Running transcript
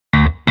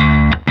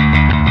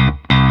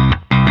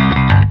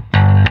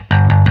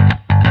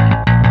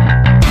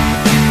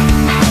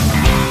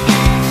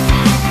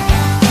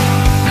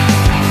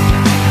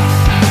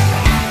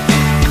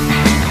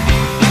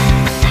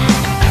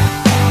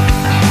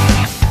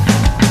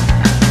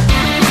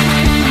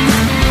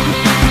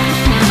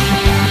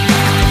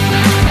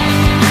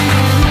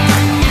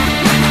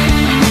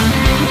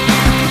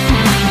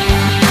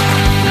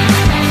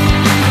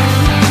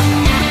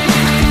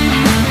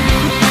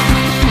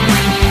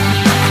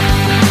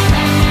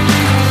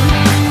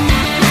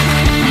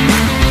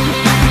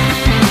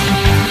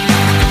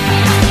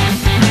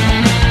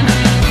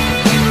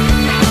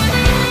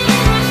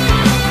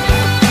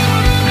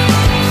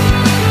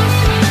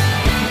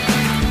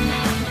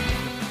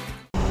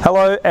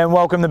Hello and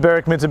welcome to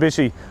Berwick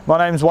Mitsubishi. My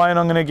name's Wayne.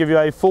 I'm going to give you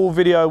a full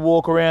video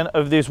walk around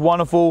of this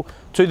wonderful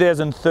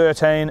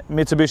 2013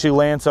 Mitsubishi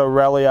Lancer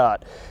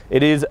Ralliart.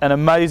 It is an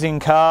amazing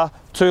car,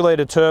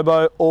 2-litre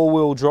turbo,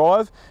 all-wheel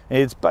drive.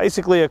 It's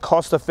basically a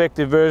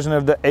cost-effective version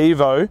of the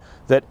Evo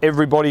that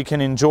everybody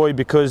can enjoy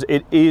because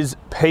it is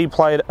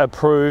P-plate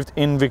approved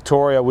in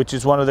Victoria, which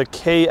is one of the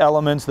key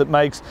elements that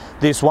makes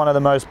this one of the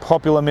most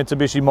popular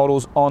Mitsubishi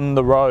models on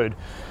the road.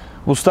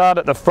 We'll start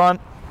at the front.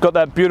 Got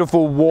that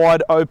beautiful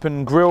wide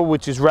open grille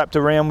which is wrapped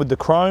around with the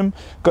chrome.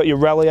 Got your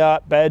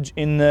Ralliart badge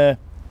in the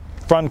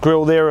front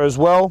grille there as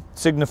well,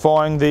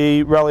 signifying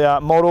the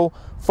Ralliart model.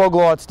 Fog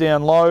lights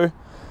down low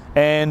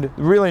and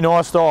really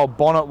nice style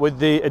bonnet with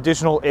the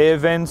additional air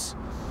vents,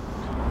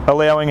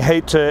 allowing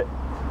heat to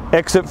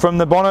exit from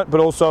the bonnet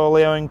but also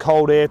allowing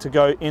cold air to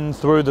go in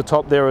through the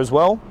top there as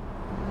well.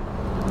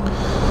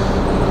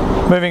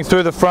 Moving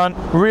through the front,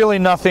 really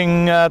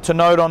nothing to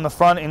note on the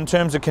front in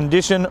terms of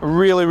condition,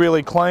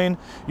 really clean.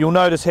 You'll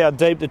notice how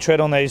deep the tread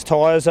on these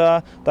tyres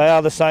are. They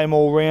are the same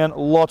all round,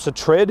 lots of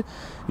tread.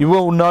 You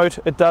will note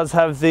it does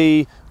have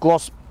the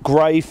gloss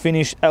grey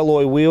finish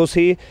alloy wheels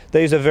here.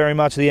 These are very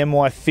much the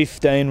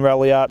MY15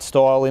 Ralliart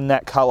style in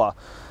that colour.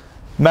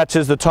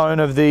 Matches the tone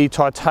of the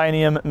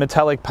titanium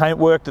metallic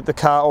paintwork that the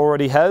car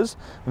already has.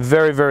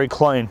 Very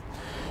clean.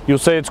 You'll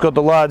see it's got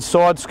the large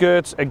side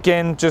skirts,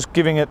 again just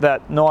giving it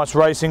that nice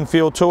racing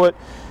feel to it.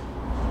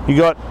 You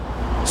got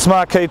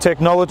smart key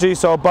technology,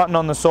 so a button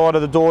on the side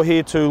of the door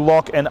here to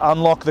lock and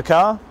unlock the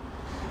car.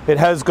 It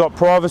has got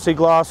privacy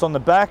glass on the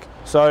back,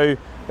 so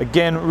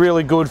again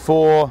really good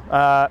for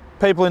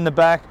people in the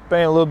back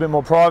being a little bit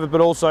more private,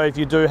 but also if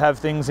you do have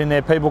things in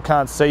there, people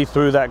can't see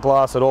through that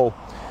glass at all.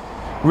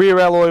 Rear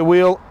alloy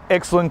wheel,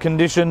 excellent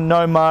condition,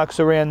 no marks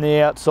around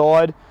the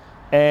outside,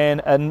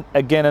 and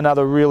again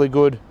another really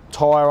good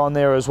tyre on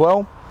there as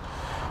well.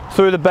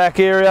 Through the back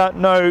area,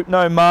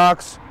 no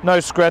marks, no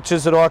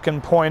scratches that I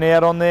can point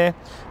out on there.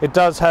 It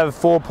does have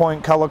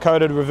 4-point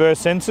colour-coded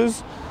reverse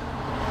sensors.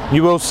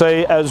 You will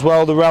see as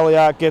well the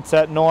Ralliart gets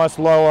that nice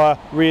lower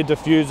rear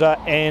diffuser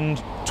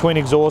and twin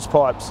exhaust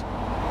pipes.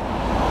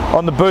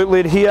 On the boot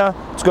lid here,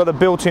 it's got the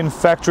built-in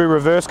factory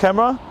reverse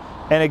camera,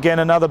 and again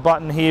another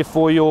button here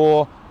for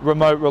your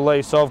remote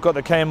release. So I've got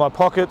the key in my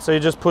pocket, so you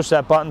just push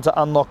that button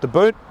to unlock the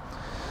boot.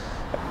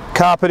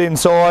 Carpet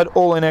inside,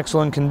 all in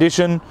excellent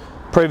condition.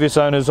 Previous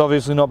owners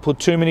obviously not put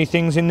too many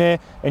things in there,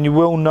 and you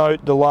will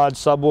note the large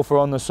subwoofer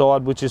on the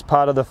side, which is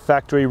part of the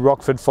factory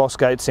Rockford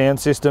Fosgate sound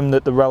system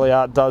that the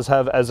Ralliart does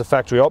have as a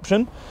factory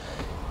option.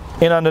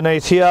 In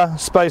underneath here,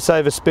 space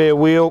saver spare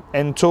wheel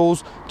and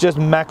tools, just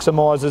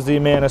maximises the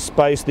amount of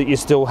space that you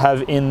still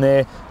have in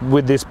there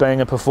with this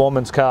being a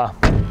performance car.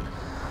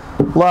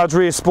 Large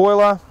rear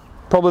spoiler,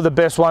 probably the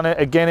best one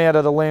again out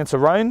of the Lancer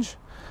range.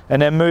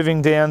 And then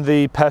moving down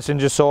the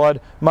passenger side,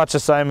 much the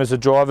same as the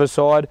driver's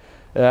side.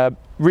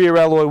 Rear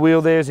alloy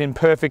wheel there is in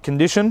perfect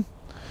condition.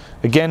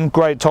 Again,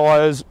 great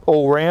tyres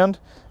all round.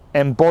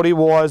 And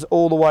body-wise,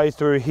 all the way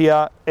through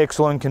here,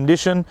 excellent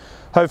condition.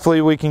 Hopefully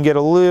we can get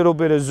a little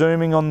bit of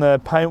zooming on the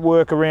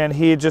paintwork around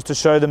here just to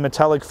show the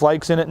metallic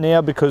flakes in it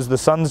now because the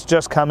sun's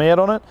just come out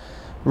on it.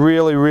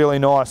 Really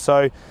nice.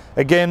 So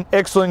again,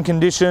 excellent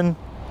condition,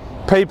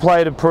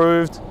 P-plate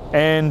approved,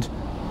 and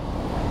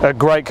a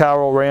great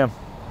car all round.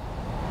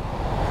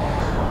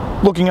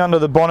 Looking under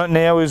the bonnet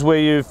now is where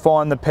you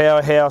find the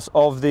powerhouse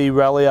of the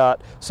Ralliart.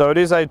 So it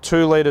is a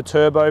 2-litre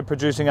turbo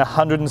producing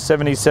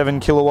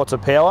 177 kilowatts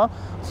of power,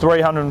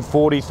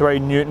 343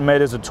 Newton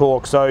meters of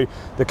torque. So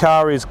the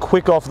car is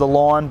quick off the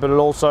line, but it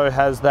also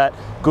has that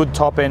good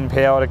top end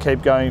power to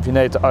keep going if you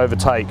need to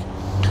overtake.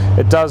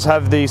 It does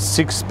have the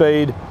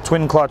 6-speed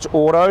twin clutch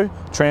auto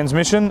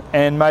transmission,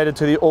 and mated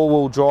to the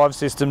all-wheel drive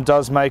system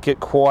does make it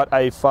quite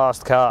a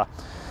fast car.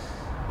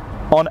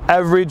 On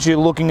average, you're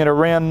looking at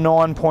around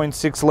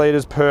 9.6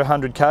 litres per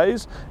 100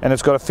 Ks, and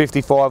it's got a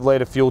 55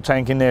 litre fuel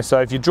tank in there.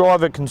 So if you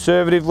drive it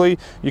conservatively,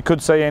 you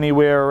could see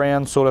anywhere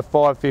around sort of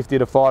 550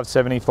 to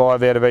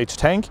 575 out of each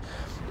tank.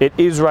 It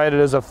is rated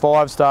as a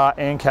 5-star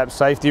ANCAP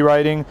safety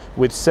rating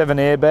with 7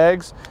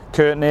 airbags,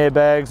 curtain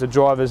airbags, a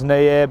driver's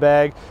knee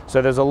airbag.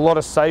 So there's a lot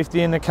of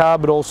safety in the car,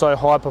 but also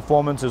high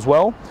performance as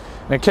well.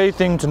 And a key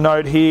thing to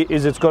note here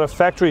is it's got a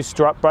factory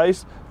strut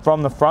base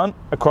from the front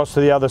across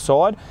to the other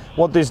side.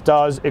 What this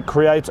does, it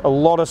creates a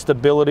lot of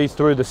stability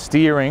through the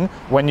steering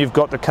when you've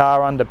got the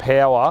car under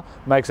power,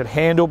 makes it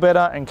handle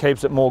better and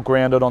keeps it more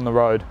grounded on the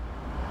road.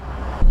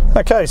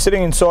 Okay,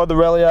 sitting inside the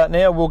Ralliart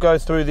now, we'll go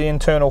through the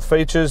internal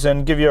features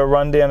and give you a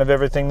rundown of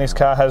everything this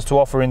car has to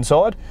offer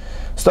inside.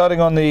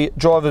 Starting on the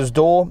driver's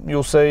door,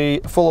 you'll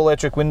see full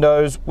electric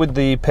windows with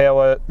the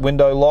power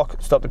window lock,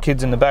 stop the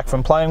kids in the back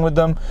from playing with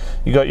them.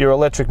 You got your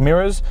electric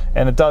mirrors,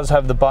 and it does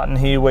have the button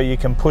here where you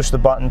can push the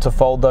button to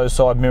fold those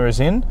side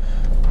mirrors in.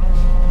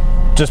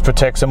 Just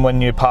protects them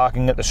when you're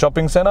parking at the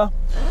shopping centre.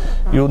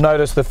 You'll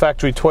notice the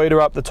factory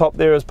tweeter up the top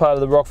there as part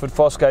of the Rockford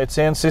Fosgate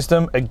sound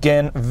system.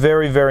 Again,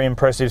 very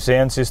impressive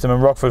sound system,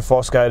 and Rockford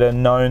Fosgate are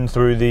known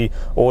through the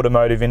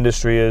automotive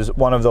industry as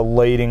one of the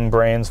leading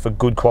brands for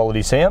good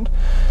quality sound.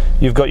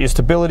 You've got your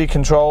stability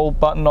control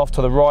button off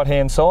to the right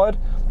hand side,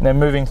 Now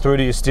moving through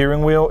to your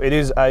steering wheel, it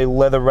is a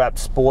leather wrapped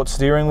sports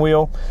steering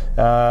wheel.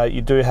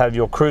 You do have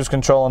your cruise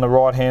control on the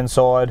right hand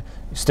side,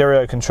 your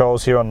stereo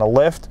controls here on the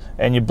left,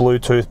 and your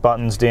Bluetooth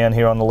buttons down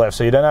here on the left,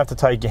 so you don't have to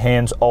take your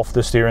hands off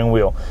the steering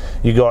wheel.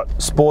 You got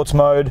sports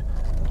mode,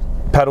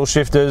 paddle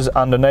shifters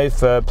underneath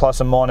for plus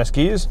and minus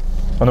gears.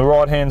 On the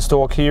right hand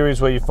stalk here is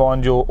where you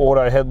find your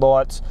auto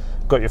headlights,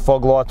 got your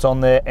fog lights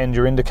on there and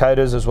your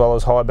indicators, as well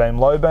as high beam,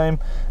 low beam,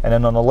 and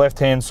then on the left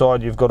hand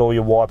side you've got all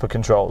your wiper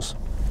controls.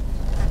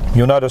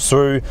 You'll notice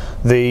through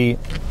the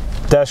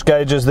dash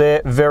gauges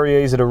there,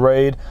 very easy to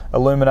read,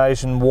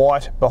 illumination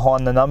white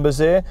behind the numbers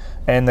there,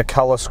 and the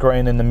colour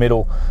screen in the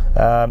middle.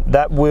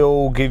 That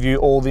will give you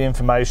all the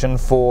information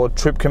for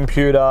trip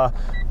computer,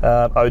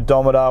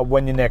 odometer,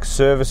 when your next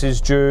service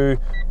is due,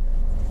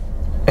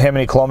 how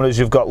many kilometres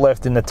you've got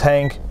left in the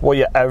tank, what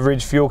your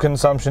average fuel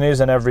consumption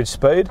is and average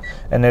speed,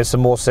 and there's some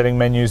more setting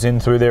menus in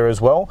through there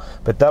as well.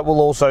 But that will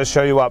also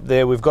show you up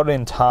there, we've got it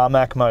in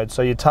tarmac mode.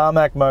 So your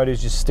tarmac mode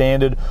is your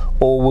standard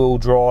all-wheel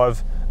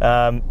drive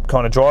kind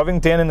of driving.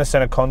 Down in the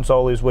center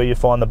console is where you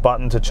find the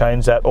button to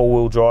change that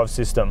all-wheel drive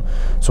system.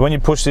 So when you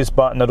push this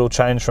button, it'll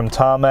change from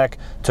tarmac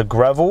to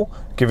gravel,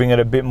 giving it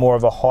a bit more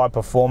of a high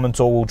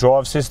performance all-wheel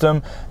drive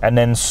system, and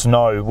then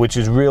snow, which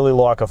is really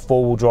like a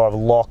four-wheel drive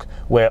lock,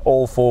 where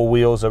all four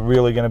wheels are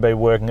really going to be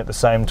working at the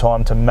same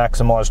time to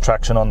maximize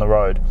traction on the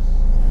road.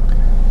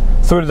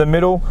 Through to the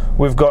middle,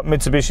 we've got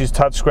Mitsubishi's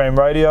touchscreen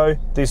radio.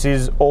 This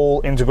is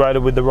all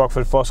integrated with the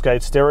Rockford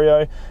Fosgate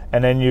stereo,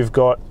 and then you've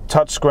got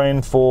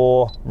touchscreen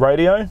for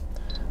radio,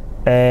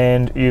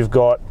 and you've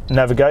got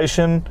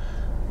navigation.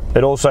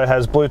 It also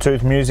has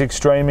Bluetooth music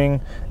streaming,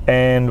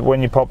 and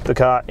when you pop the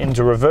car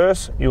into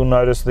reverse, you'll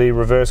notice the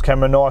reverse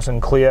camera, nice and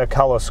clear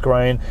colour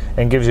screen,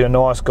 and gives you a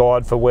nice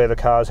guide for where the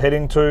car's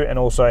heading to and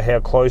also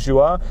how close you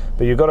are.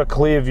 But you've got a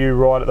clear view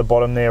right at the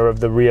bottom there of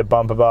the rear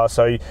bumper bar,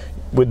 so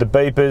with the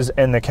beepers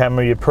and the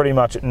camera, you're pretty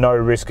much at no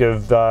risk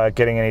of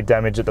getting any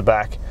damage at the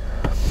back.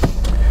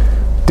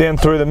 Down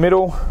through the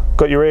middle,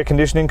 got your air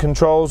conditioning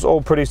controls,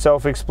 all pretty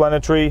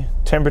self-explanatory.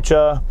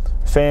 Temperature,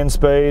 fan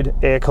speed,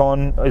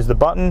 aircon is the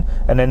button,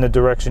 and then the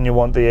direction you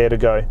want the air to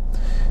go.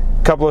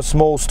 A couple of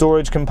small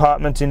storage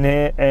compartments in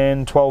there,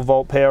 and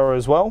 12-volt power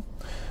as well.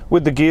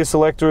 With the gear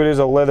selector, it is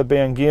a leather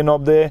bound gear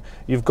knob there.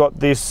 You've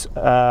got this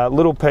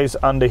little piece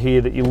under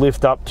here that you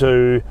lift up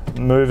to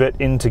move it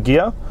into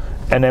gear,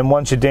 and then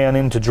once you're down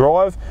into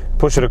drive,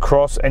 push it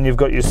across and you've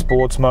got your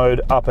sports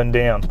mode up and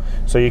down.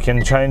 So you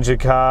can change the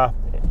car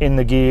in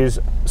the gears,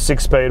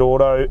 6-speed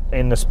auto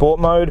in the sport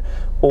mode,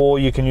 or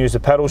you can use the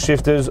paddle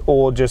shifters,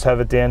 or just have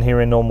it down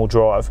here in normal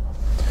drive.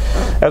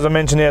 As I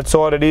mentioned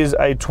outside, it is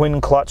a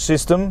twin clutch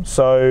system,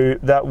 so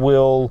that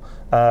will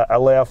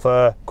allow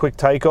for quick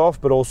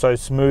takeoff but also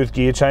smooth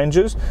gear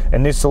changes,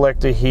 and this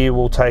selector here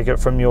will take it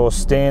from your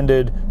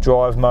standard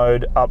drive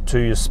mode up to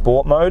your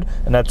sport mode,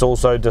 and that's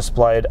also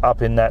displayed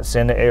up in that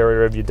center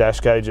area of your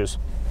dash gauges.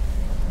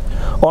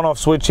 On-off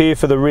switch here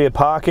for the rear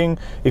parking.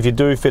 If you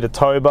do fit a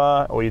tow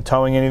bar or you're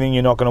towing anything,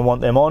 you're not going to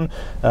want them on,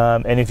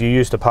 and if you're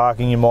used to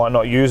parking, you might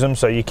not use them,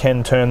 so you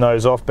can turn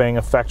those off, being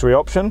a factory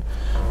option.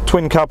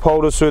 Twin cup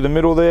holders through the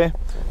middle there,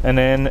 and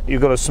then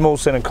you've got a small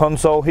center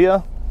console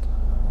here.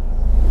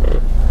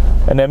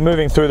 And then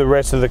moving through the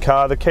rest of the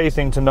car, the key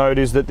thing to note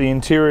is that the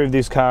interior of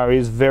this car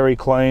is very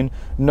clean,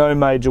 no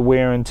major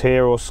wear and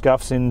tear or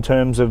scuffs in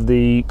terms of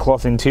the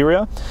cloth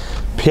interior.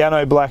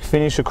 Piano black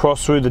finish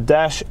across through the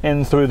dash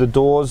and through the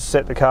doors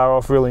set the car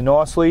off really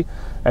nicely,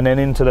 and then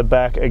into the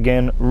back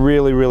again,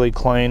 really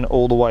clean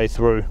all the way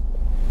through.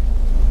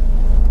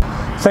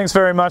 Thanks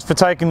very much for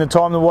taking the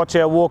time to watch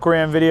our walk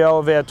around video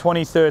of our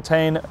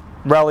 2013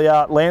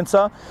 Ralliart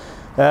Lancer.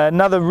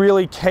 Another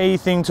really key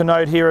thing to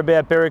note here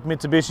about Berwick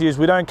Mitsubishi is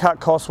we don't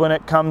cut costs when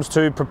it comes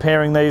to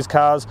preparing these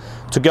cars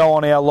to go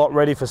on our lot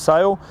ready for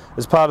sale.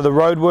 As part of the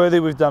roadworthy,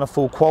 we've done a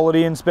full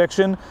quality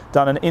inspection,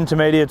 done an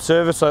intermediate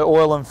service, so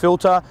oil and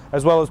filter,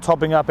 as well as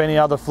topping up any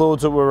other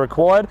fluids that were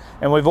required,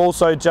 and we've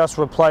also just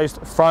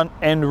replaced front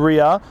and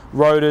rear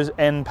rotors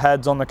and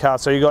pads on the car,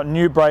 so you've got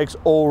new brakes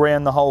all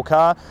around the whole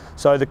car.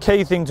 So the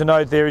key thing to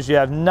note there is you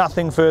have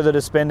nothing further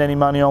to spend any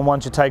money on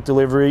once you take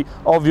delivery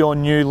of your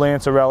new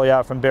Lancer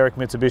Ralliart from Berwick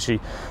Mitsubishi.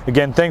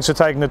 Again, thanks for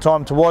taking the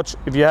time to watch.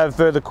 If you have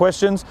further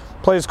questions,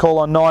 please call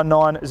on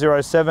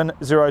 9907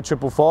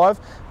 0555.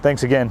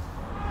 Thanks again.